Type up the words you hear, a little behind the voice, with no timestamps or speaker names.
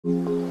Hello,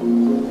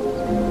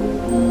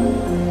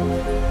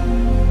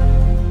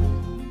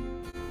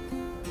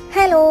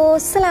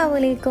 അസ്സലാമു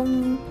അലൈക്കും.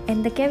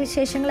 എന്തൊക്കെയാണ്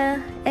വിശേഷങ്ങൾ?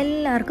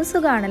 എല്ലാവർക്കും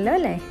സുഖമാണല്ലോ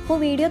അല്ലേ? അപ്പോൾ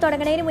വീഡിയോ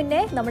തുടങ്ങുന്നതിന്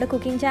മുന്നേ നമ്മുടെ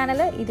കുക്കിംഗ്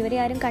ചാനൽ ഇതുവരെ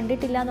ആരും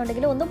കണ്ടിട്ടില്ല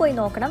എന്നുണ്ടെങ്കിൽ ഒന്ന് പോയി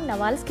നോക്കണം.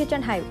 Nawal's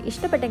kitchen hive.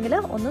 ഇഷ്ടപ്പെട്ടെങ്കിൽ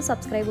ഒന്ന്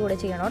സബ്സ്ക്രൈബ് കൂടെ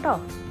ചെയ്യണം കേട്ടോ.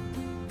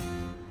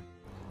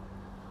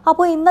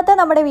 അപ്പോൾ ഇന്നത്തെ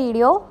നമ്മുടെ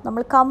വീഡിയോ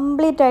നമ്മൾ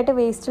കംപ്ലീറ്റ് ആയിട്ട്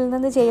വേസ്റ്റിൽ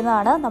നിന്ന്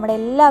ചെയ്യുന്നതാണ്. നമ്മുടെ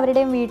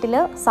എല്ലാവരുടെയും വീട്ടിൽ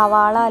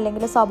സവാള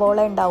അല്ലെങ്കിൽ സബോള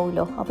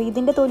ഉണ്ടാവുമല്ലോ. അപ്പോൾ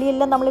ഇതിൻ്റെ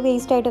തൊലിയെല്ലാം നമ്മൾ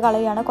വേസ്റ്റായിട്ട്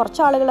കളയുകയാണ്.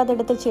 കുറച്ച് ആളുകൾ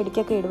അതെടുത്ത്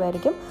ചെടിക്കൊക്കെ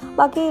ഇടുമായിരിക്കും,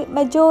 ബാക്കി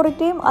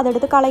മെജോറിറ്റിയും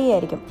അതെടുത്ത്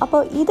കളയുമായിരിക്കും.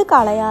 അപ്പോൾ ഇത്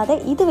കളയാതെ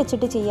ഇത്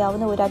വെച്ചിട്ട്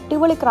ചെയ്യാവുന്ന ഒരു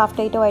അടിപൊളി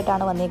ക്രാഫ്റ്റ് ഐറ്റം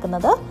ആയിട്ടാണ്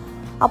വന്നിരിക്കുന്നത്.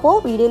 അപ്പോൾ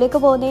വീഡിയോയിലേക്ക്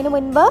പോകുന്നതിന്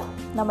മുൻപ്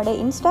നമ്മുടെ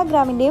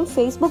ഇൻസ്റ്റാഗ്രാമിൻ്റെയും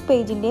ഫേസ്ബുക്ക്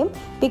പേജിൻ്റെയും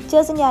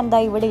പിക്ചേഴ്സ് ഞാൻ ഇതാ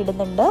ഇവിടെ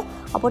ഇടുന്നുണ്ട്.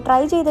 അപ്പോൾ ട്രൈ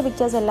ചെയ്ത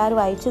പിക്ചേഴ്സ്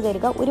എല്ലാവരും അയച്ചു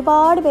തരിക.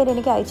 ഒരുപാട് പേര്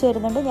എനിക്ക് അയച്ചു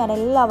തരുന്നുണ്ട്. ഞാൻ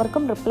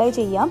എല്ലാവർക്കും റിപ്ലൈ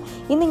ചെയ്യാം.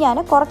 ഇന്ന് ഞാൻ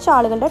കുറച്ച്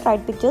ആളുകളുടെ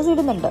ട്രൈഡ് പിക്ചേഴ്സ്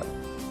ഇടുന്നുണ്ട്.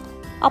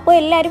 അപ്പോൾ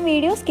എല്ലാവരും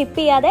വീഡിയോ സ്കിപ്പ്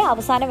ചെയ്യാതെ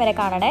അവസാനം വരെ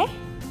കാണണേ.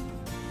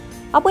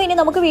 അപ്പോൾ ഇനി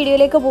നമുക്ക്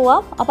വീഡിയോയിലേക്ക്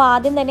പോവാം. അപ്പോൾ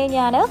ആദ്യം തന്നെ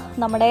ഞാൻ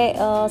നമ്മുടെ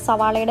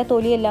സവാളയുടെ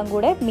തൊലിയെല്ലാം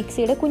കൂടെ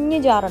മിക്സിയുടെ കുഞ്ഞു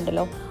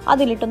ജാറുണ്ടല്ലോ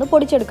അതിലിട്ടൊന്ന്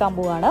പൊടിച്ചെടുക്കാൻ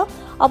പോവുകയാണ്.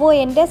 അപ്പോൾ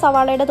എൻ്റെ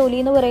സവാളയുടെ തൊലി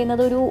എന്ന്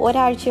പറയുന്നത്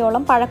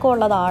ഒരാഴ്ചയോളം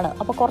പഴക്കമുള്ളതാണ്.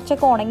 അപ്പോൾ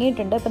കുറച്ചൊക്കെ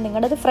ഉണങ്ങിയിട്ടുണ്ട്. ഇപ്പം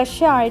നിങ്ങളുടേത്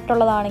ഫ്രഷ്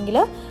ആയിട്ടുള്ളതാണെങ്കിൽ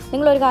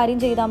നിങ്ങളൊരു കാര്യം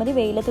ചെയ്താൽ മതി,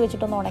 വെയിലത്ത്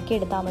വെച്ചിട്ടൊന്ന് ഉണക്കി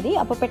എടുത്താൽ മതി.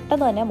 അപ്പോൾ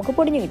പെട്ടെന്ന് തന്നെ നമുക്ക്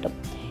പൊടിഞ്ഞ് കിട്ടും.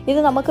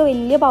 ഇത് നമുക്ക്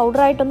വലിയ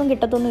പൗഡറായിട്ടൊന്നും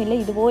കിട്ടത്തൊന്നുമില്ല,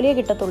 ഇതുപോലെ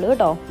കിട്ടത്തുള്ളൂ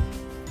കേട്ടോ.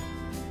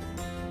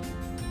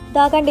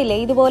 ഇതാ കണ്ടില്ലേ,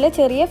 ഇതുപോലെ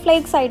ചെറിയ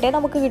ഫ്ലേക്സ് ആയിട്ടേ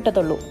നമുക്ക്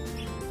കിട്ടത്തുള്ളൂ.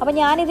 അപ്പോൾ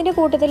ഞാനിതിൻ്റെ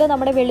കൂട്ടത്തിൽ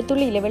നമ്മുടെ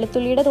വെളുത്തുള്ളിയില്ലേ,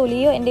 വെളുത്തുള്ളിയുടെ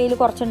തൊലിയോ എൻ്റെ കയ്യിൽ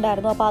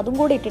കുറച്ചുണ്ടായിരുന്നു. അപ്പോൾ അതും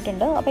കൂടി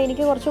ഇട്ടിട്ടുണ്ട്. അപ്പോൾ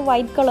എനിക്ക് കുറച്ച്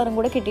വൈറ്റ് കളറും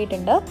കൂടെ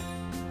കിട്ടിയിട്ടുണ്ട്.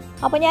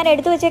 അപ്പോൾ ഞാൻ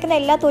എടുത്തു വെച്ചേക്കുന്ന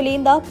എല്ലാ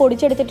തൊലിയും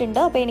പൊടിച്ചെടുത്തിട്ടുണ്ട്.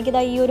 അപ്പോൾ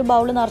എനിക്കിതാ ഈ ഒരു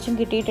ബൗൾ നിറച്ചും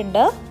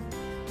കിട്ടിയിട്ടുണ്ട്.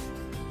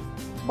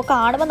 അപ്പോൾ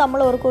കാണുമ്പോൾ നമ്മൾ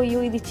ഓർക്കും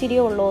അയ്യോ ഇത്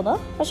ഇച്ചിരിയേ ഉള്ളൂ എന്ന്.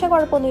 പക്ഷേ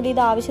കുഴപ്പമൊന്നുമില്ല,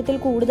 ഇത് ആവശ്യത്തിൽ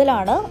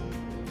കൂടുതലാണ്.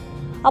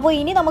 അപ്പോൾ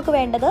ഇനി നമുക്ക്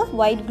വേണ്ടത്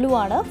വൈറ്റ് ഗ്ലൂ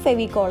ആണ്,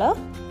 ഫെവിക്കോള്.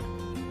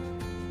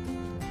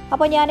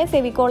 അപ്പോൾ ഞാൻ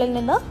ഫെവിക്കോളിൽ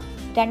നിന്ന്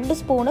 2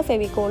 സ്പൂണ്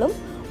ഫെവിക്കോളും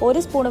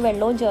 1 സ്പൂണ്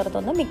വെള്ളവും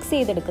ചേർത്തൊന്ന് മിക്സ്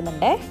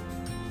ചെയ്തെടുക്കുന്നുണ്ട്.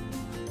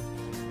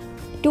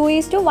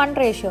 2:1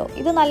 റേഷ്യോ.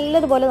 ഇത്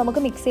നല്ലതുപോലെ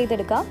നമുക്ക് മിക്സ്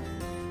ചെയ്തെടുക്കാം.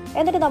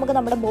 എന്നിട്ട് നമുക്ക്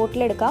നമ്മുടെ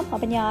ബോട്ടിലെടുക്കാം.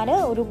 അപ്പം ഞാൻ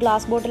ഒരു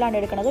ഗ്ലാസ് ബോട്ടിലാണ്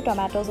എടുക്കുന്നത്,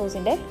 ടൊമാറ്റോ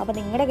സോസിൻ്റെ. അപ്പോൾ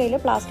നിങ്ങളുടെ കയ്യിൽ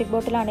പ്ലാസ്റ്റിക്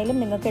ബോട്ടിലാണെങ്കിലും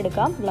നിങ്ങൾക്ക്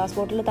എടുക്കാം, ഗ്ലാസ്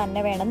ബോട്ടിൽ തന്നെ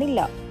വേണമെന്നില്ല.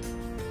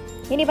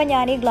 ഇനിയിപ്പോൾ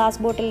ഞാൻ ഈ ഗ്ലാസ്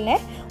ബോട്ടിലിനെ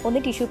ഒന്ന്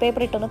ടിഷ്യൂ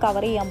പേപ്പർ ഇട്ടൊന്ന്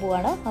കവർ ചെയ്യാൻ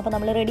പോവാണ്. അപ്പോൾ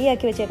നമ്മൾ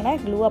റെഡിയാക്കി വെച്ചേക്കണേ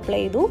ഗ്ലൂ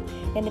അപ്ലൈ ചെയ്തു.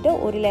 എന്നിട്ട്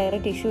ഒരു ലെയർ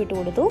ടിഷ്യൂ ഇട്ട്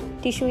കൊടുത്തു.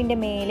 ടിഷ്യൂവിൻ്റെ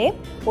മേലെ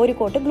ഒരു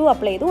കോട്ട് ഗ്ലൂ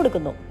അപ്ലൈ ചെയ്ത്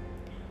കൊടുക്കുന്നു.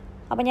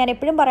 അപ്പോൾ ഞാൻ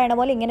എപ്പോഴും പറയണ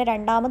പോലെ ഇങ്ങനെ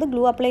രണ്ടാമത്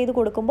ഗ്ലൂ അപ്ലൈ ചെയ്ത്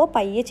കൊടുക്കുമ്പോൾ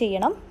പയ്യെ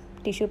ചെയ്യണം.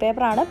 ടിഷ്യൂ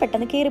പേപ്പറാണ്,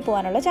 പെട്ടെന്ന്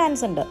കീറിപ്പോകാനുള്ള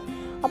ചാൻസ് ഉണ്ട്.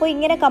 അപ്പോൾ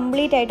ഇങ്ങനെ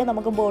കംപ്ലീറ്റ് ആയിട്ട്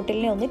നമുക്ക്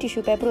ബോട്ടിലിനെ ഒന്ന്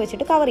ടിഷ്യൂ പേപ്പർ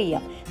വെച്ചിട്ട് കവർ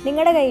ചെയ്യാം.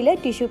 നിങ്ങളുടെ കയ്യിൽ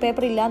ടിഷ്യൂ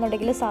പേപ്പർ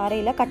ഇല്ലാന്നുണ്ടെങ്കിൽ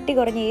സാരമില്ല, കട്ടി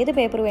കുറഞ്ഞ ഏത്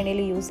പേപ്പർ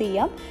വേണമെങ്കിലും യൂസ്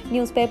ചെയ്യാം.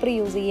 ന്യൂസ് പേപ്പർ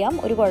യൂസ് ചെയ്യാം,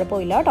 ഒരു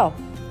കുഴപ്പമില്ല കേട്ടോ.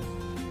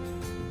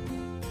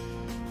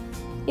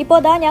 ഇപ്പോൾ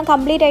ഇതാ ഞാൻ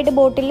കംപ്ലീറ്റ് ആയിട്ട്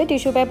ബോട്ടിലിൽ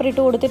ടിഷ്യൂ പേപ്പർ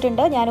ഇട്ട്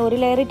കൊടുത്തിട്ടുണ്ട്. ഞാൻ ഒരു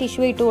ലെയർ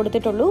ടിഷ്യൂ ഇട്ട്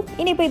കൊടുത്തിട്ടുള്ളൂ.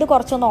 ഇനിയിപ്പോൾ ഇത്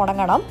കുറച്ചൊന്ന്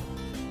ഉണങ്ങണം.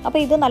 അപ്പോൾ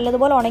ഇത്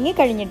നല്ലതുപോലെ ഉണങ്ങി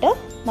കഴിഞ്ഞിട്ട്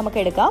നമുക്ക്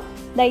എടുക്കാം.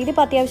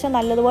 ഇതിപ്പോൾ അത്യാവശ്യം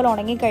നല്ലതുപോലെ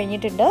ഉണങ്ങി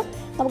കഴിഞ്ഞിട്ടുണ്ട്.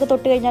 നമുക്ക്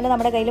തൊട്ട് കഴിഞ്ഞാൽ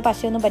നമ്മുടെ കയ്യിൽ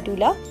പശയൊന്നും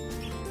പറ്റില്ല.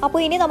 അപ്പോൾ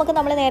ഇനി നമുക്ക്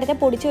നമ്മൾ നേരത്തെ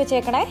പൊടിച്ച്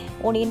വെച്ചേക്കണേ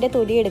ഒണിയൻ്റെ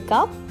തൊലി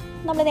എടുക്കാം.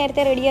 നമ്മൾ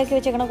നേരത്തെ റെഡിയാക്കി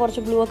വെച്ചേക്കണ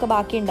കുറച്ച് ഗ്ലൂ ഒക്കെ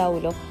ബാക്കി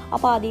ഉണ്ടാവുമല്ലോ.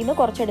 അപ്പോൾ അതിൽ നിന്ന്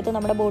കുറച്ചെടുത്ത്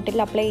നമ്മുടെ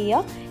ബോട്ടിൽ അപ്ലൈ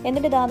ചെയ്യുക.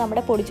 എന്നിട്ട് ഇതാ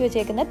നമ്മുടെ പൊടിച്ച്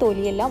വെച്ചേക്കുന്ന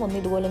തൊലിയെല്ലാം ഒന്ന്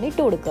ഇതുപോലെ ഒന്ന്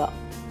ഇട്ട് കൊടുക്കുക.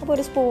 അപ്പോൾ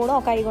ഒരു സ്പൂണോ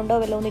കൈ കൊണ്ടോ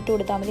വല്ലതും ഒന്ന് ഇട്ട്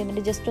കൊടുത്താൽ മതി.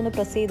 എന്നിട്ട് ജസ്റ്റ് ഒന്ന്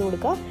പ്രസ് ചെയ്ത്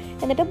കൊടുക്കുക.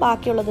 എന്നിട്ട്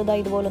ബാക്കിയുള്ളത് ഇതാ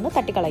ഇതുപോലെ ഒന്ന്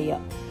തട്ടിക്കളയുക.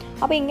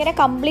 അപ്പോൾ ഇങ്ങനെ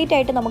കംപ്ലീറ്റ്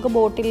ആയിട്ട് നമുക്ക്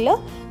ബോട്ടിലിൽ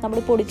നമ്മൾ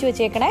പൊടിച്ച്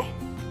വെച്ചേക്കണേ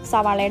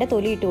സവാളയുടെ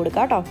തൊലി ഇട്ട്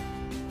കൊടുക്കുക കേട്ടോ.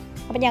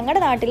 അപ്പോൾ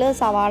ഞങ്ങളുടെ നാട്ടിൽ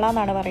സവാള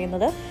എന്നാണ്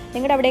പറയുന്നത്.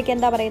 നിങ്ങളുടെ അവിടേക്ക്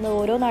എന്താ പറയുന്നത്?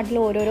 ഓരോ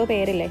നാട്ടിലും ഓരോരോ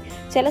പേരില്ലേ.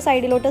 ചില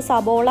സൈഡിലോട്ട്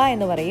സബോള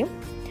എന്ന് പറയും.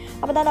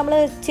 അപ്പോൾ നമ്മൾ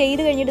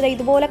ചെയ്ത് കഴിഞ്ഞിട്ട്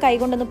ഇതുപോലെ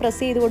കൈകൊണ്ടൊന്ന്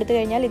പ്രസ് ചെയ്ത് കൊടുത്തു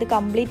കഴിഞ്ഞാൽ ഇത്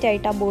കംപ്ലീറ്റ്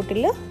ആയിട്ട് ആ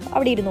ബോട്ടിൽ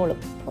അവിടെ ഇരുന്നോളും.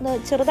 ഒന്ന്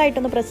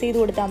ചെറുതായിട്ടൊന്ന് പ്രസ് ചെയ്ത്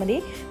കൊടുത്താൽ മതി.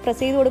 പ്രസ്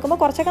ചെയ്ത് കൊടുക്കുമ്പോൾ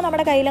കുറച്ചൊക്കെ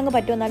നമ്മുടെ കയ്യിലങ്ങ്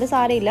പറ്റും, എന്നാലും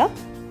സാരമില്ല,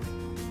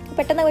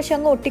 പെട്ടെന്ന് പക്ഷേ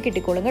അങ്ങ്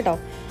ഒട്ടിക്കിട്ടിക്കോളും കേട്ടോ.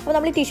 അപ്പോൾ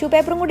നമ്മൾ ടിഷ്യൂ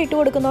പേപ്പറും കൂടി ഇട്ട്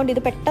കൊടുക്കുന്നതുകൊണ്ട്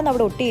ഇത് പെട്ടെന്ന്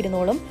അവിടെ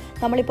ഒട്ടിയിരുന്നോളും.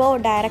 നമ്മളിപ്പോൾ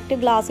ഡയറക്റ്റ്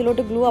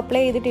ഗ്ലാസ്സിലോട്ട് ഗ്ലൂ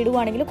അപ്ലൈ ചെയ്തിട്ട്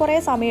ഇടുവാണെങ്കിൽ കുറേ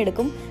സമയം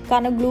എടുക്കും.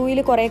 കാരണം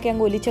ഗ്ലൂയിൽ കുറേയൊക്കെ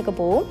അങ്ങ് ഒലിച്ചൊക്കെ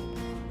പോവും.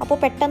 അപ്പോൾ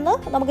പെട്ടെന്ന്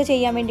നമുക്ക്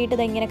ചെയ്യാൻ വേണ്ടിയിട്ട്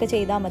ഇത് ഇങ്ങനെയൊക്കെ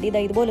ചെയ്താൽ മതി.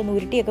 ഇതുപോലെ ഒന്ന്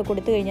ഉരുട്ടിയൊക്കെ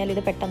കൊടുത്തു കഴിഞ്ഞാൽ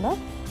ഇത് പെട്ടെന്ന്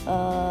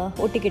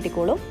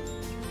ഒട്ടിക്കിട്ടിക്കോളും.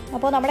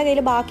 അപ്പോൾ നമ്മുടെ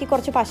കയ്യിൽ ബാക്കി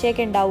കുറച്ച്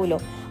പശയൊക്കെ ഉണ്ടാവുമല്ലോ.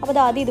 അപ്പോൾ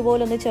അത്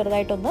ഇതുപോലെ ഒന്ന്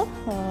ചെറുതായിട്ടൊന്ന്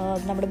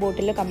നമ്മുടെ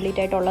ബോട്ടിൽ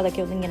കംപ്ലീറ്റ്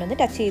ആയിട്ടുള്ളതൊക്കെ ഒന്ന് ഇങ്ങനെ ഒന്ന്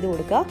ടച്ച് ചെയ്ത്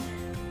കൊടുക്കുക.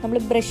 നമ്മൾ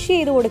ബ്രഷ്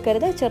ചെയ്ത്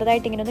കൊടുക്കരുത്,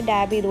 ചെറുതായിട്ട് ഇങ്ങനെ ഒന്ന്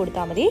ഡാബ് ചെയ്ത്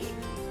കൊടുത്താൽ മതി.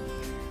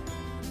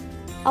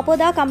 അപ്പോൾ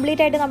ഇതാ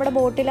കംപ്ലീറ്റ് ആയിട്ട് നമ്മുടെ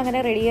ബോട്ടിൽ അങ്ങനെ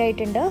റെഡി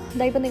ആയിട്ടുണ്ട്.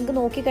 ഇപ്പോൾ നിങ്ങൾക്ക്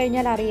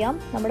നോക്കിക്കഴിഞ്ഞാൽ അറിയാം,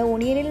 നമ്മുടെ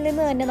ഒണിയനിൽ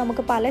നിന്ന് തന്നെ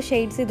നമുക്ക് പല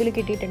ഷെയ്ഡ്സ് ഇതിൽ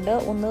കിട്ടിയിട്ടുണ്ട്.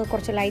 ഒന്ന്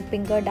കുറച്ച് ലൈറ്റ്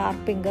പിങ്ക്,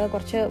 ഡാർക്ക് പിങ്ക്,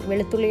 കുറച്ച്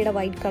വെളുത്തുള്ളിയുടെ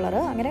വൈറ്റ്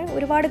കളറ്, അങ്ങനെ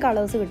ഒരുപാട്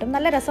കളേഴ്സ് കിട്ടും.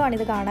 നല്ല രസമാണ്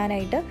ഇത്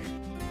കാണാനായിട്ട്.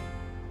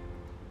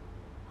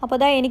 അപ്പോൾ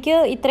അതാ എനിക്ക്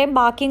ഇത്രയും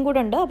ബാക്കിയും കൂടെ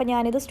ഉണ്ട്. അപ്പോൾ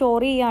ഞാനിത്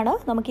സ്റ്റോർ ചെയ്യുകയാണ്.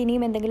 നമുക്ക്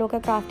ഇനിയും എന്തെങ്കിലുമൊക്കെ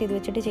ക്രാഫ്റ്റ് ചെയ്ത്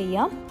വെച്ചിട്ട്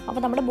ചെയ്യാം. അപ്പോൾ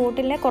നമ്മുടെ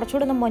ബോട്ടിലിനെ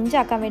കുറച്ചുകൂടെ ഒന്ന്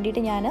മൊഞ്ചാക്കാൻ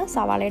വേണ്ടിയിട്ട് ഞാൻ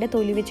സവാളയുടെ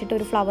തൊലി വെച്ചിട്ട്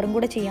ഒരു ഫ്ലവറും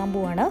കൂടെ ചെയ്യാൻ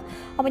പോവാണ്.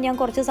 അപ്പോൾ ഞാൻ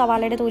കുറച്ച്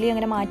സവാളയുടെ തൊലി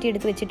അങ്ങനെ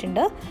മാറ്റിയെടുത്ത്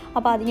വെച്ചിട്ടുണ്ട്.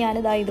 അപ്പോൾ അത്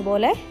ഞാനിതാ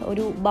ഇതുപോലെ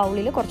ഒരു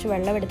ബൗളിൽ കുറച്ച്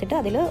വെള്ളം എടുത്തിട്ട്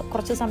അതിൽ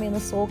കുറച്ച് സമയം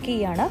ഒന്ന് സോക്ക്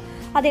ചെയ്യുകയാണ്.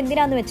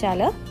 അതെന്തിനാന്ന്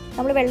വെച്ചാൽ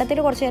നമ്മൾ വെള്ളത്തിൽ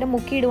കുറച്ച് നേരം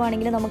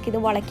മുക്കിയിടുവാണെങ്കിൽ നമുക്കിത്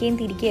വളയ്ക്കുകയും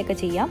തിരിക്കുകയൊക്കെ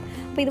ചെയ്യാം.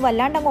 അപ്പോൾ ഇത്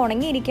വല്ലാണ്ട് അങ്ങ്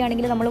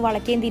ഉണങ്ങിയിരിക്കുകയാണെങ്കിൽ നമ്മൾ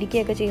വളയ്ക്കുകയും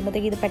തിരിക്കുകയൊക്കെ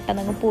ചെയ്യുമ്പോഴത്തേക്ക് ഇത്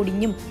പെട്ടെന്ന് അങ്ങ്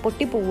പൊടിഞ്ഞും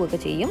പൊട്ടിപ്പോവുകയൊക്കെ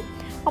ചെയ്യും.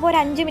 അപ്പോൾ ഒരു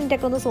 5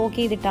 മിനിറ്റൊക്കെ ഒന്ന് സോക്ക്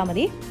ചെയ്തിട്ടാൽ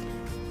മതി.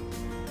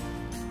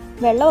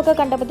 വെള്ളമൊക്കെ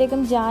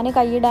കണ്ടപ്പോഴത്തേക്കും ജാന്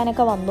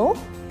കൈയിടാനൊക്കെ വന്നു.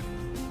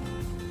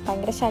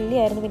 ഭയങ്കര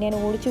ശല്യമായിരുന്നു, പിന്നെ ഞാൻ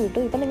ഓടിച്ചു വിട്ടു.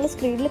 ഇപ്പം നിങ്ങൾ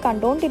സ്ക്രീനിൽ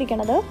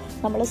കണ്ടുകൊണ്ടിരിക്കണത്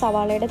നമ്മൾ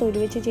സവാളയുടെ തൊലി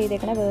വെച്ച്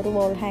ചെയ്തേക്കണ വേറൊരു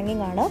വോൾ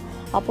ഹാങ്ങിങ് ആണ്.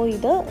 അപ്പോൾ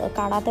ഇത്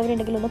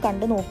കാണാത്തവരുണ്ടെങ്കിൽ ഒന്ന്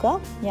കണ്ടു നോക്കുക.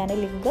 ഞാൻ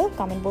ലിങ്ക്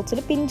കമൻറ്റ്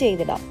ബോക്സിൽ പിൻ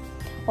ചെയ്തിടാം.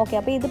 ഓക്കെ,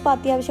 അപ്പോൾ ഇതിപ്പോൾ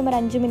അത്യാവശ്യം ഒരു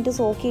 5 മിനിറ്റ്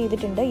സോക്ക്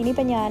ചെയ്തിട്ടുണ്ട്.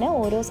 ഇനിയിപ്പോൾ ഞാൻ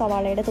ഓരോ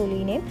സവാളയുടെ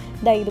തൊലിനെയും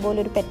ഇതുപോലെ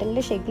ഒരു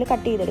പെറ്റലിൻ്റെ ഷേപ്പിൽ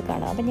കട്ട്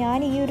ചെയ്തെടുക്കുകയാണ്. അപ്പോൾ ഞാൻ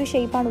ഈ ഒരു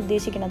ഷേപ്പാണ്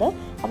ഉദ്ദേശിക്കുന്നത്.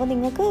 അപ്പോൾ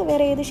നിങ്ങൾക്ക്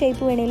വേറെ ഏത്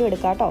ഷേപ്പ് വേണമെങ്കിലും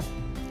എടുക്കാം കേട്ടോ.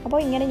 അപ്പോൾ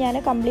ഇങ്ങനെ ഞാൻ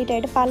കംപ്ലീറ്റ്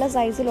ആയിട്ട് പല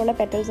സൈസിലുള്ള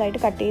പെറ്റൽസ് ആയിട്ട്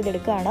കട്ട്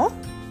ചെയ്തെടുക്കുകയാണ്.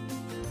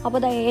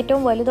 അപ്പോൾ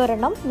ഏറ്റവും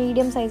വലുതൊരെണ്ണം,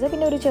 മീഡിയം സൈസ്,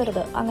 പിന്നെ ഒരു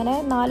ചെറുത്, അങ്ങനെ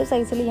 4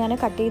 സൈസിൽ ഞാൻ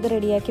കട്ട് ചെയ്ത്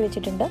റെഡിയാക്കി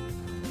വെച്ചിട്ടുണ്ട്.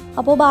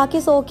 അപ്പോൾ ബാക്കി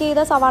സോക്ക് ചെയ്ത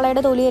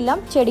സവാളയുടെ തൊലിയെല്ലാം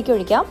ചെടിക്ക്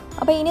ഒഴിക്കാം.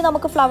 അപ്പോൾ ഇനി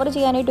നമുക്ക് ഫ്ലവർ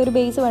ചെയ്യാനായിട്ട് ഒരു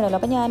ബേസ് വേണമല്ലോ.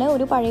 അപ്പോൾ ഞാൻ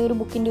ഒരു പഴയൊരു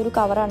ബുക്കിൻ്റെ ഒരു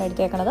കവറാണ്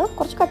എടുത്തേക്കണത്.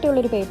 കുറച്ച്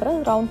കട്ടിയുള്ളൊരു പേപ്പർ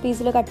റൗണ്ട്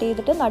പീസിൽ കട്ട്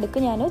ചെയ്തിട്ട് നടുക്ക്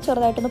ഞാൻ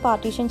ചെറുതായിട്ടൊന്ന്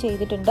പാർട്ടീഷൻ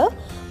ചെയ്തിട്ടുണ്ട്,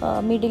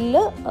 മിഡിലിൽ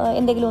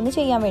എന്തെങ്കിലും ഒന്ന്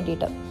ചെയ്യാൻ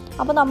വേണ്ടിയിട്ട്.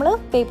 അപ്പോൾ നമ്മൾ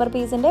പേപ്പർ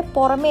പീസിൻ്റെ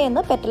പുറമേ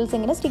നിന്ന് പെറ്റൽസ്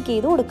ഇങ്ങനെ സ്റ്റിക്ക്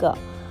ചെയ്ത് കൊടുക്കുക.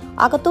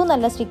 അകത്തും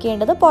നല്ല സ്റ്റിക്ക്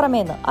ചെയ്യേണ്ടത്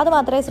പുറമേന്ന്, അത്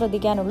മാത്രമേ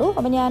ശ്രദ്ധിക്കാനുള്ളൂ.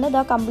 അപ്പോൾ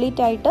ഞാനിതാ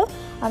കംപ്ലീറ്റ് ആയിട്ട്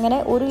അങ്ങനെ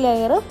ഒരു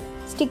ലെയർ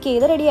സ്റ്റിക്ക്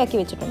ചെയ്ത് റെഡിയാക്കി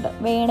വെച്ചിട്ടുണ്ട്.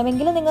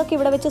 വേണമെങ്കിൽ നിങ്ങൾക്ക്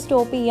ഇവിടെ വെച്ച്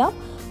സ്റ്റോപ്പ് ചെയ്യാം.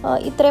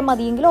 ഇത്രയും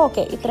മതിയെങ്കിലും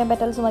ഓക്കെ, ഇത്രയും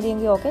പെറ്റൽസ്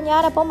മതിയെങ്കിൽ ഓക്കെ.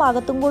 ഞാനപ്പം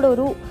അകത്തും കൂടെ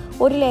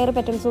ഒരു ലെയർ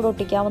പെറ്റൽസ് കൂടെ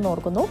ഒട്ടിക്കാമെന്ന്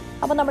ഓർക്കുന്നു.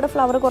 അപ്പോൾ നമ്മുടെ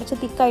ഫ്ലവർ കുറച്ച്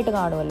തിക്കായിട്ട്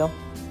കാണുമല്ലോ.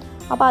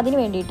 അപ്പോൾ അതിന്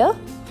വേണ്ടിയിട്ട്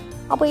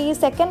അപ്പോൾ ഈ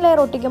സെക്കൻഡ്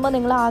ലെയർ ഒട്ടിക്കുമ്പോൾ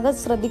നിങ്ങൾ ആകെ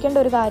ശ്രദ്ധിക്കേണ്ട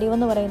ഒരു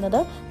കാര്യമെന്ന് പറയുന്നത്,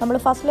 നമ്മൾ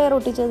first layer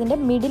ഒട്ടിച്ചതിൻ്റെ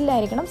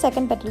മിഡിലായിരിക്കണം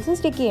second petals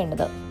stick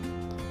ചെയ്യേണ്ടത്.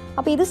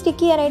 അപ്പോൾ ഇത്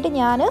സ്റ്റിക്ക് ചെയ്യാനായിട്ട്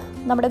ഞാൻ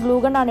നമ്മുടെ ഗ്ലൂ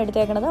ഗണ്ണാണ്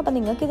എടുത്തേക്കുന്നത്. അപ്പോൾ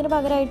നിങ്ങൾക്ക് ഇതിന്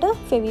പകരമായിട്ട്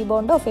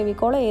ഫെവിബോണ്ടോ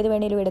ഫെവിക്കോളോ ഏത്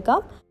വേണമെങ്കിലും എടുക്കാം.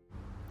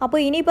 അപ്പോൾ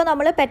ഇനിയിപ്പോൾ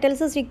നമ്മൾ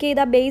പെറ്റൽസ് സ്റ്റിക്ക്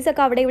ചെയ്ത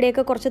ബേസൊക്കെ അവിടെ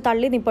ഇവിടെയൊക്കെ കുറച്ച്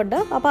തള്ളി നിൽപ്പുണ്ട്.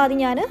 അപ്പോൾ അത്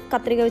ഞാൻ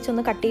കത്രിക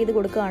വെച്ചൊന്ന് കട്ട് ചെയ്ത്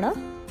കൊടുക്കുകയാണ്.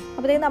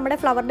 അപ്പോഴത്തേക്കും നമ്മുടെ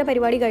ഫ്ലവറിൻ്റെ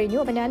പരിപാടി കഴിഞ്ഞു.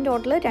 അപ്പോൾ ഞാൻ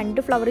ടോട്ടൽ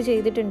 2 ഫ്ലവർ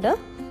ചെയ്തിട്ടുണ്ട്.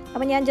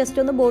 അപ്പോൾ ഞാൻ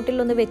ജസ്റ്റ് ഒന്ന്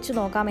ബോട്ടിലൊന്ന് വെച്ച്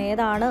നോക്കാം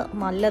ഏതാണ്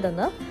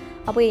നല്ലതെന്ന്.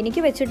 അപ്പോൾ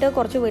എനിക്ക് വെച്ചിട്ട്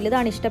കുറച്ച്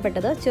വലുതാണ്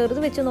ഇഷ്ടപ്പെട്ടത്.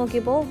 ചെറുത് വെച്ച്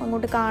നോക്കിയപ്പോൾ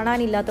അങ്ങോട്ട്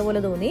കാണാനില്ലാത്ത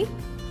പോലെ തോന്നി.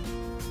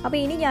 അപ്പോൾ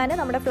ഇനി ഞാൻ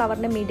നമ്മുടെ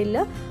ഫ്ലവറിൻ്റെ മിഡിൽ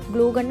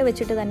ഗ്ലൂ ഗണ്ണ്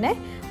വെച്ചിട്ട് തന്നെ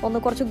ഒന്ന്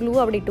കുറച്ച് ഗ്ലൂ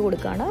അവിടെ ഇട്ട്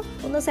കൊടുക്കുകയാണ്.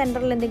 ഒന്ന്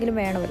സെൻറ്ററിൽ എന്തെങ്കിലും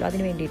വേണമല്ലോ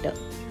അതിന് വേണ്ടിയിട്ട്.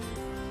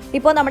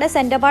 ഇപ്പോൾ നമ്മുടെ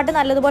സെൻറ്റർ പാർട്ട്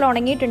നല്ലതുപോലെ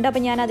ഉണങ്ങിയിട്ടുണ്ട്.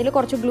 അപ്പോൾ ഞാൻ അതിൽ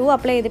കുറച്ച് ഗ്ലൂ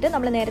അപ്ലൈ ചെയ്തിട്ട്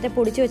നമ്മൾ നേരത്തെ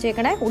പൊടിച്ച്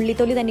വെച്ചേക്കണേ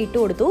ഉള്ളിത്തൊലി തന്നെ ഇട്ട്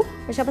കൊടുത്തു.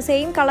 പക്ഷേ അപ്പോൾ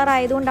സെയിം കളർ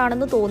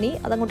ആയതുകൊണ്ടാണെന്ന് തോന്നി,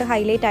 അതങ്ങോട്ട്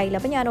ഹൈലൈറ്റ് ആയില്ല.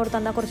 അപ്പോൾ ഞാൻ ഓർത്ത്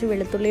തന്നാൽ കുറച്ച്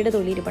വെളുത്തുള്ളിയുടെ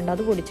തൊലി ഇരിപ്പുണ്ട്,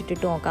 അത്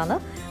പൊടിച്ചിട്ടിട്ട് നോക്കാമെന്ന്.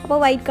 അപ്പോൾ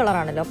വൈറ്റ്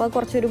കളറാണല്ലോ, അപ്പോൾ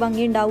കുറച്ചൊരു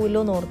ഭംഗി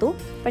ഉണ്ടാവുമല്ലോ എന്ന് ഓർത്തു.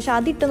 പക്ഷേ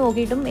അതിട്ട്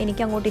നോക്കിയിട്ടും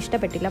എനിക്ക് അങ്ങോട്ട്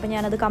ഇഷ്ടപ്പെട്ടില്ല. അപ്പോൾ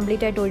ഞാനത്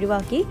കംപ്ലീറ്റ് ആയിട്ട്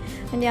ഒഴിവാക്കി.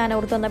 ഞാൻ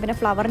ഓർത്ത് തന്നാൽ പിന്നെ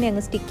ഫ്ലവറിനെ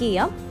അങ്ങ് സ്റ്റിക്ക്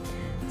ചെയ്യാം.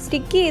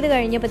 സ്റ്റിക്ക് ചെയ്ത്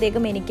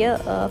കഴിഞ്ഞപ്പോഴത്തേക്കും എനിക്ക്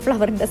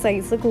ഫ്ലവറിൻ്റെ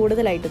സൈസ്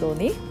കൂടുതലായിട്ട്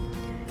തോന്നി.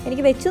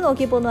 എനിക്ക് വെച്ച്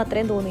നോക്കിയപ്പോൾ ഒന്നും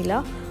അത്രയും തോന്നിയില്ല.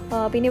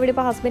 പിന്നെ ഇവിടെ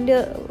ഇപ്പോൾ ഹസ്ബൻഡ്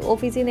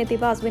ഓഫീസിൽ നിന്ന്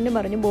എത്തിയപ്പോൾ ഹസ്ബൻഡ്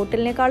പറഞ്ഞു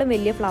ബോട്ടിലിനേക്കാളും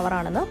വലിയ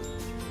ഫ്ലവറാണെന്ന്.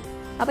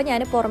 അപ്പോൾ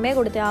ഞാൻ പുറമേ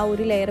കൊടുത്ത ആ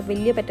ഒരു ലെയർ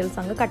വലിയ പെറ്റൽസ്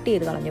അങ്ങ് കട്ട്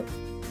ചെയ്ത് കളഞ്ഞു.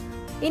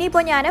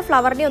 ഇനിയിപ്പോൾ ഞാൻ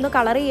ഫ്ലവറിനെ ഒന്ന്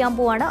കളർ ചെയ്യാൻ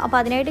പോവാണ്. അപ്പോൾ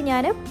അതിനായിട്ട്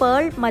ഞാൻ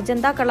പേൾ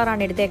മജന്ത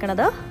കളറാണ്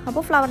എടുത്തേക്കണത്.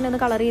 അപ്പോൾ ഫ്ലവറിനെ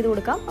ഒന്ന് കളർ ചെയ്ത്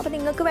കൊടുക്കാം. അപ്പോൾ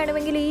നിങ്ങൾക്ക്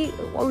വേണമെങ്കിൽ ഈ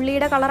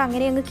ഉള്ളിയുടെ കളർ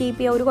അങ്ങനെ അങ്ങ് കീപ്പ്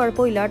ചെയ്യാൻ ഒരു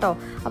കുഴപ്പമില്ല കേട്ടോ.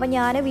 അപ്പോൾ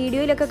ഞാൻ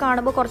വീഡിയോയിലൊക്കെ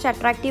കാണുമ്പോൾ കുറച്ച്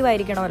അട്രാക്റ്റീവ്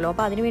ആയിരിക്കണമല്ലോ.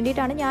 അപ്പോൾ അതിന്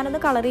വേണ്ടിയിട്ടാണ്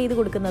ഞാനൊന്ന് കളർ ചെയ്ത്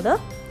കൊടുക്കുന്നത്.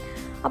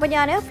 അപ്പോൾ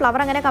ഞാൻ ഫ്ലവർ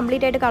അങ്ങനെ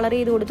കംപ്ലീറ്റ് ആയിട്ട് കളർ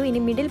ചെയ്ത് കൊടുത്തു. ഇനി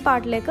മിഡിൽ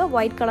പാർട്ടിലേക്ക്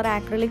വൈറ്റ് കളർ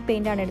ആക്രിലിക്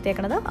പെയിൻ്റാണ്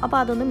എടുത്തേക്കണത്. അപ്പോൾ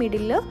അതൊന്ന്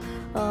മിഡിൽ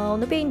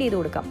ഒന്ന് പെയിൻറ്റ് ചെയ്ത്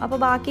കൊടുക്കാം. അപ്പോൾ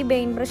ബാക്കി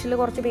പെയിൻറ്റ് ബ്രഷിൽ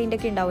കുറച്ച്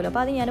പെയിൻ്റൊക്കെ ഉണ്ടാവുമല്ലോ.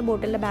 അപ്പോൾ അത് ഞാൻ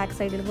ബോട്ടിലിൻ്റെ ബാക്ക്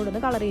സൈഡിൽ കൂടെ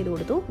ഒന്ന് കളർ ചെയ്ത്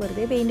കൊടുത്തു.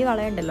 വെറുതെ പെയിൻറ്റ്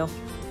കളയണ്ടല്ലോ.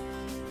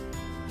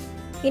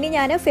 ഇനി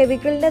ഞാൻ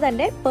ഫെവിക്രിലിൻ്റെ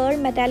തന്നെ pearl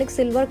metallic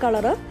silver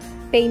colour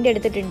paint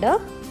എടുത്തിട്ടുണ്ട്.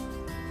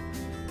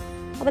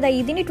 അപ്പോൾ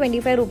ഇതിന്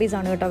 25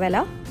 റുപ്പീസാണ് കേട്ടോ വില.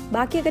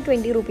 ബാക്കിയൊക്കെ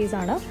 20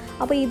 റുപ്പീസാണ്.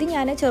 അപ്പോൾ ഇത്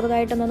ഞാൻ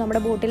ചെറുതായിട്ടൊന്ന് നമ്മുടെ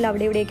ബോട്ടിൽ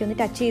അവിടെ ഇവിടെയൊക്കെ ഒന്ന്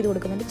ടച്ച് ചെയ്ത്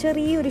കൊടുക്കുന്നുണ്ട്,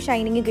 ചെറിയൊരു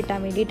ഷൈനിങ് കിട്ടാൻ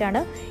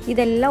വേണ്ടിയിട്ടാണ്.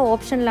 ഇതെല്ലാം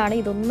ഓപ്ഷനിലാണ്,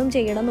 ഇതൊന്നും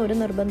ചെയ്യണമെന്ന് ഒരു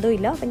നിർബന്ധവും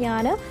ഇല്ല. അപ്പോൾ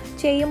ഞാൻ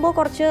ചെയ്യുമ്പോൾ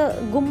കുറച്ച്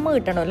ഗുമ്മ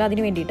കിട്ടണമല്ലോ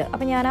അതിന് വേണ്ടിയിട്ട്.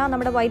 അപ്പോൾ ഞാൻ ആ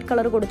നമ്മുടെ വൈറ്റ്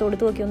കളർ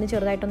കൊടുത്തു നോക്കി ഒന്ന്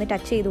ചെറുതായിട്ടൊന്ന്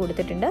ടച്ച് ചെയ്ത്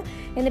കൊടുത്തിട്ടുണ്ട്.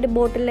 എന്നിട്ട്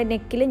ബോട്ടിലിൻ്റെ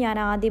നെക്കിൽ ഞാൻ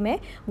ആദ്യമേ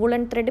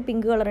വുളൺ ത്രെഡ്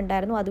പിങ്ക് കളർ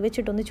ഉണ്ടായിരുന്നു, അത്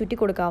വെച്ചിട്ടൊന്ന് ചുറ്റി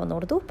കൊടുക്കാമെന്ന്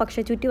ഓർത്തു.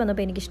 പക്ഷേ ചുറ്റി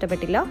വന്നപ്പോൾ എനിക്ക്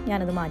ഇഷ്ടപ്പെട്ടില്ല,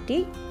 ഞാനത് മാറ്റി.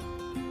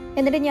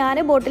 എന്നിട്ട് ഞാൻ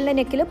ബോട്ടിലിൻ്റെ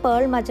നെക്കിൽ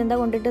പേൾ മജന്ത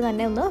കൊണ്ടിട്ട്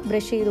തന്നെ ഒന്ന്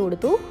ബ്രഷ് ചെയ്ത്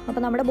കൊടുത്തു.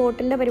 അപ്പോൾ നമ്മുടെ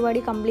ബോട്ടിലിൻ്റെ പരിപാടി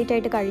കംപ്ലീറ്റ്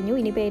ആയിട്ട് കഴിഞ്ഞു.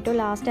 ഇനിയിപ്പോൾ ഏറ്റവും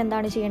ലാസ്റ്റ്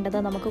എന്താണ് ചെയ്യേണ്ടത്,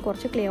 നമുക്ക്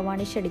കുറച്ച് ക്ലിയർ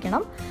വാണിഷ്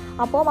അടിക്കണം.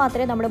 അപ്പോൾ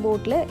മാത്രമേ നമ്മുടെ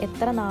ബോട്ടിൽ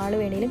എത്ര നാൾ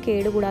വേണമെങ്കിലും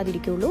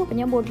കേടുകൂടാതിരിക്കുകയുള്ളൂ. അപ്പോൾ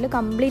ഞാൻ ബോട്ടിൽ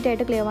കംപ്ലീറ്റ്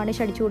ആയിട്ട് ക്ലിയർ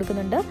വാണിഷ് അടിച്ചു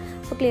കൊടുക്കുന്നുണ്ട്.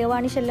 അപ്പോൾ ക്ലിയർ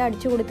വാണിഷ് എല്ലാം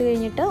അടിച്ചു കൊടുത്തു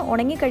കഴിഞ്ഞിട്ട്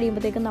ഉണങ്ങി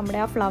കഴിയുമ്പോഴത്തേക്കും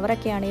നമ്മുടെ ആ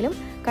ഫ്ലവറൊക്കെ ആണെങ്കിലും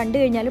കണ്ടു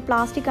കഴിഞ്ഞാൽ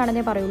പ്ലാസ്റ്റിക്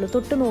ആണെന്നേ പറയുള്ളൂ.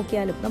 തൊട്ട്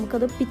നോക്കിയാലും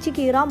നമുക്കത് പിച്ച്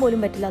കീറാൻ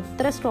പോലും പറ്റില്ല,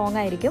 അത്ര സ്ട്രോങ്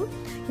ആയിരിക്കും.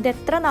 ഇത്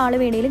എത്ര നാൾ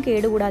വേണമെങ്കിലും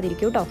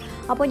കേടുകൂടാതിരിക്കും കേട്ടോ.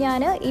 അപ്പോൾ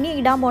ഞാൻ ഇനി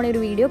ഇടാൻ പോണ ഒരു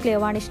വീഡിയോ ക്ലിയർ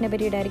വാണിഷിനെ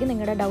പറ്റി ഇടായിരിക്കും.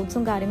 നിങ്ങളുടെ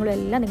ഡൗട്ട്സും കാര്യങ്ങളും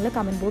എല്ലാം നിങ്ങൾ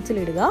കമൻറ്റ് ബോക്സിൽ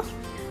ഇടുക.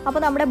 അപ്പോൾ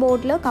നമ്മുടെ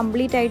ബോട്ടിൽ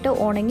കംപ്ലീറ്റ് ആയിട്ട്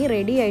ഉണങ്ങി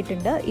റെഡി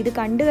ആയിട്ടുണ്ട്. ഇത്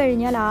കണ്ടു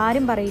കഴിഞ്ഞാൽ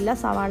ആരും പറയില്ല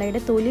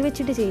സവാളയുടെ തൊലി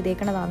വെച്ചിട്ട്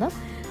ചെയ്തേക്കണതാണ്.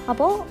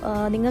 അപ്പോൾ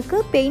നിങ്ങൾക്ക്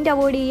പെയിൻറ്റ്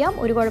അവോയ്ഡ് ചെയ്യാം,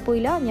 ഒരു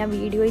കുഴപ്പമില്ല. ഞാൻ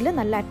വീഡിയോയിൽ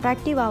നല്ല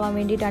അട്രാക്റ്റീവ് ആവാൻ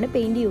വേണ്ടിയിട്ടാണ്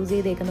പെയിൻറ്റ് യൂസ്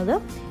ചെയ്തേക്കുന്നത്.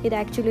 ഇത്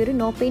ആക്ച്വലി ഒരു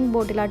നോ പെയിൻറ്റ്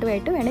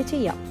ബോട്ടിലായിട്ട് വേണേൽ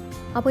ചെയ്യാം.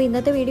 അപ്പോൾ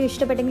ഇന്നത്തെ വീഡിയോ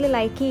ഇഷ്ടപ്പെട്ടെങ്കിൽ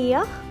ലൈക്ക്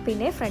ചെയ്യുക,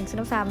 പിന്നെ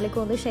ഫ്രണ്ട്സിനും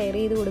ഫാമിലിക്കും ഒന്ന് ഷെയർ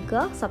ചെയ്ത് കൊടുക്കുക.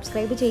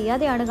 സബ്സ്ക്രൈബ്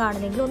ചെയ്യാതെയാണ്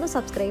കാണുന്നതെങ്കിൽ ഒന്ന്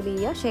സബ്സ്ക്രൈബ്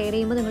ചെയ്യുക. ഷെയർ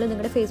ചെയ്യുമ്പോൾ നിങ്ങൾ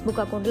നിങ്ങളുടെ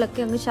ഫേസ്ബുക്ക്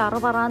അക്കൗണ്ടിലൊക്കെ അങ്ങ്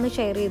പറന്ന്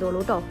ഷെയർ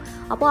ചെയ്തോളൂ കേട്ടോ.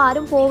 അപ്പോൾ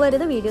ആരും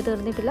പോകരുത്, വീഡിയോ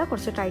തീർന്നിട്ടില്ല,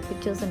 കുറച്ച് ടൈറ്റ്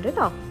പിക്ചേഴ്സ് ഉണ്ട്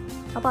കേട്ടോ.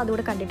 അപ്പോൾ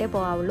അതുകൂടെ കണ്ടിട്ടേ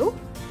പോകാവുള്ളൂ.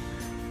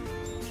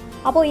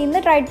 അപ്പോൾ ഇന്ന്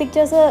ട്രൈഡ്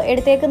പിക്ചേഴ്സ്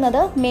എടുത്തേക്കുന്നത്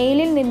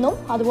മെയിലിൽ നിന്നും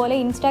അതുപോലെ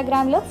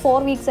ഇൻസ്റ്റാഗ്രാമിൽ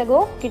 4 weeks ago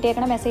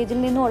കിട്ടിയേക്കുന്ന മെസ്സേജിൽ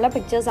നിന്നുമുള്ള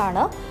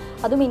പിക്ചേഴ്സാണ്.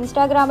 അതും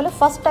ഇൻസ്റ്റാഗ്രാമിൽ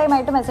ഫസ്റ്റ്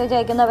ടൈമായിട്ട് മെസ്സേജ്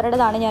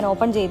അയക്കുന്നവരുടേതാണ് ഞാൻ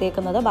ഓപ്പൺ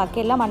ചെയ്തേക്കുന്നത്.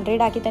 ബാക്കിയെല്ലാം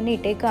അൺറീഡ് ആക്കി തന്നെ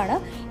ഇട്ടേക്കാണ്.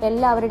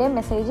 എല്ലാവരുടെയും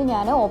മെസ്സേജ്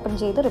ഞാൻ ഓപ്പൺ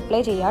ചെയ്ത്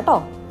റിപ്ലൈ ചെയ്യാം കേട്ടോ.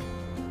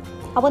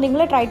 അപ്പോൾ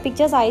നിങ്ങൾ ട്രൈഡ്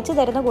പിക്ചേഴ്സ് അയച്ചു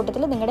തരുന്ന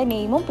കൂട്ടത്തിൽ നിങ്ങളുടെ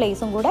നെയിമും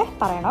പ്ലേസും കൂടെ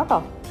പറയണം കേട്ടോ.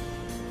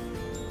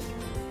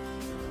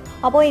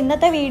 അപ്പോൾ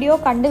ഇന്നത്തെ വീഡിയോ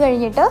കണ്ടു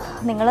കഴിഞ്ഞിട്ട്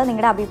നിങ്ങൾ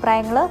നിങ്ങളുടെ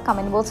അഭിപ്രായങ്ങൾ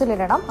കമൻറ്റ് ബോക്സിൽ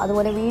ഇടണം.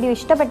 അതുപോലെ വീഡിയോ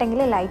ഇഷ്ടപ്പെട്ടെങ്കിൽ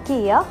ലൈക്ക്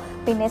ചെയ്യുക.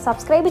 പിന്നെ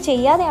സബ്സ്ക്രൈബ്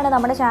ചെയ്യാതെയാണ്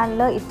നമ്മുടെ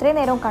ചാനൽ ഇത്രയും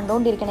നേരം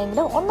കണ്ടുകൊണ്ടിരിക്കണമെങ്കിൽ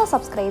ഒന്ന്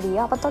സബ്സ്ക്രൈബ്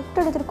ചെയ്യുക. അപ്പോൾ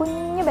തൊട്ടടുത്തൊരു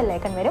കുഞ്ഞു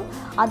ബെല്ലൈക്കൺ വരും.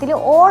 അതിൽ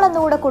ഓൾ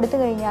എന്നുകൂടെ കൊടുത്തു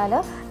കഴിഞ്ഞാൽ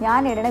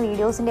ഞാൻ ഇടുന്ന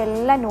വീഡിയോസിൻ്റെ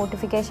എല്ലാ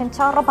നോട്ടിഫിക്കേഷൻ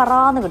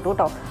പറന്ന് കിട്ടും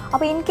കേട്ടോ.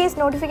 അപ്പോൾ ഇൻ കേസ്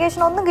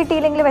നോട്ടിഫിക്കേഷൻ ഒന്നും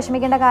കിട്ടിയില്ലെങ്കിൽ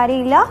വിഷമിക്കേണ്ട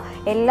കാര്യമില്ല.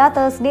 എല്ലാ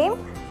തേഴ്സ്ഡേയും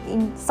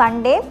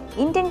സൺഡേയും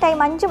ഇന്ത്യൻ ടൈം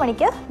 5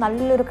 മണിക്ക്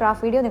നല്ലൊരു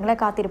ക്രാഫ്റ്റ് വീഡിയോ നിങ്ങളെ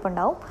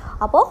കാത്തിരിപ്പുണ്ടാവും.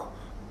 അപ്പോൾ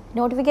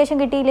നോട്ടിഫിക്കേഷൻ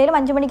കിട്ടിയില്ലെങ്കിലും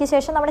 5 മണിക്ക്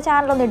ശേഷം നമ്മുടെ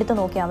ചാനലൊന്ന് എടുത്ത്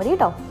നോക്കിയാൽ മതി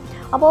കേട്ടോ.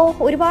 അപ്പോൾ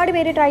ഒരുപാട്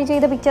പേര് ട്രൈ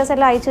ചെയ്ത പിക്ചേഴ്സ്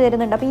എല്ലാം അയച്ചു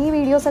തരുന്നുണ്ട്. അപ്പോൾ ഈ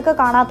വീഡിയോസൊക്കെ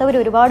കാണാത്തവർ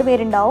ഒരുപാട്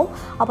പേരുണ്ടാവും.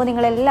 അപ്പോൾ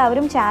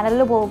നിങ്ങളെല്ലാവരും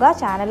ചാനലിൽ പോവുക.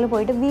 ചാനലിൽ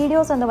പോയിട്ട്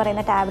വീഡിയോസ് എന്ന്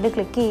പറയുന്ന ടാബിൽ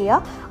ക്ലിക്ക്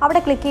ചെയ്യുക.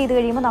 അവിടെ ക്ലിക്ക് ചെയ്ത്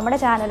കഴിയുമ്പോൾ നമ്മുടെ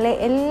ചാനലിലെ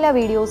എല്ലാ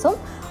വീഡിയോസും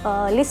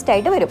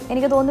ലിസ്റ്റായിട്ട് വരും.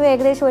 എനിക്ക് തോന്നുന്നു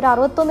ഏകദേശം ഒരു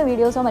 61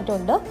 വീഡിയോസോ മറ്റോ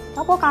ഉണ്ട്.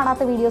 അപ്പോൾ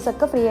കാണാത്ത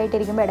വീഡിയോസൊക്കെ ഫ്രീ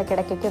ആയിട്ടിരിക്കുമ്പോൾ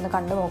ഇടയ്ക്കിടയ്ക്കൊക്കെ ഒന്ന്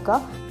കണ്ടു നോക്കുക.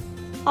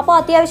 അപ്പോൾ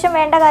അത്യാവശ്യം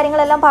വേണ്ട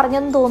കാര്യങ്ങളെല്ലാം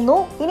പറഞ്ഞെന്ന് തോന്നുന്നു.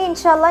 ഇനി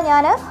ഇൻഷാല്ലാ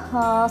ഞാൻ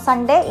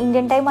സൺഡേ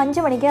ഇന്ത്യൻ ടൈം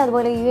 5 മണിക്ക്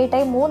അതുപോലെ UAE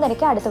ടൈം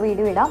 3:30 അടുത്ത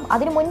വീഡിയോ ഇടാം.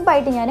 അതിന്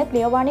മുൻപായിട്ട് ഞാൻ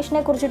ക്ലിയർ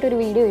വാർണിഷിനെ കുറിച്ചിട്ടൊരു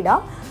വീഡിയോ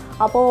ഇടാം.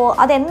 അപ്പോൾ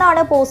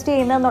അതെന്നാണ് പോസ്റ്റ്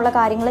ചെയ്യുന്നതെന്നുള്ള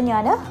കാര്യങ്ങൾ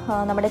ഞാൻ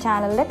നമ്മുടെ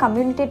ചാനലിലെ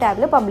കമ്മ്യൂണിറ്റി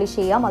ടാബിൽ പബ്ലിഷ്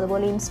ചെയ്യാം.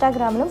 അതുപോലെ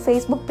ഇൻസ്റ്റാഗ്രാമിലും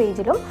ഫേസ്ബുക്ക്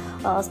പേജിലും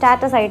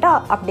സ്റ്റാറ്റസ് ആയിട്ട്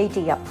അപ്ഡേറ്റ്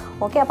ചെയ്യാം.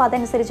 ഓക്കെ, അപ്പോൾ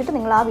അതനുസരിച്ചിട്ട്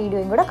നിങ്ങൾ ആ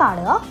വീഡിയോയും കൂടെ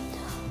കാണുക.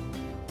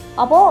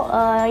 അപ്പോൾ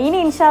ഇനി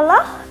ഇൻഷാല്ലാ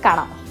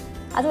കാണാം.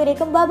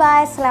 അതുവരേക്കും ബൈ.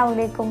 അസ്സലാമു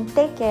അലൈക്കും.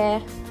 Take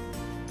care.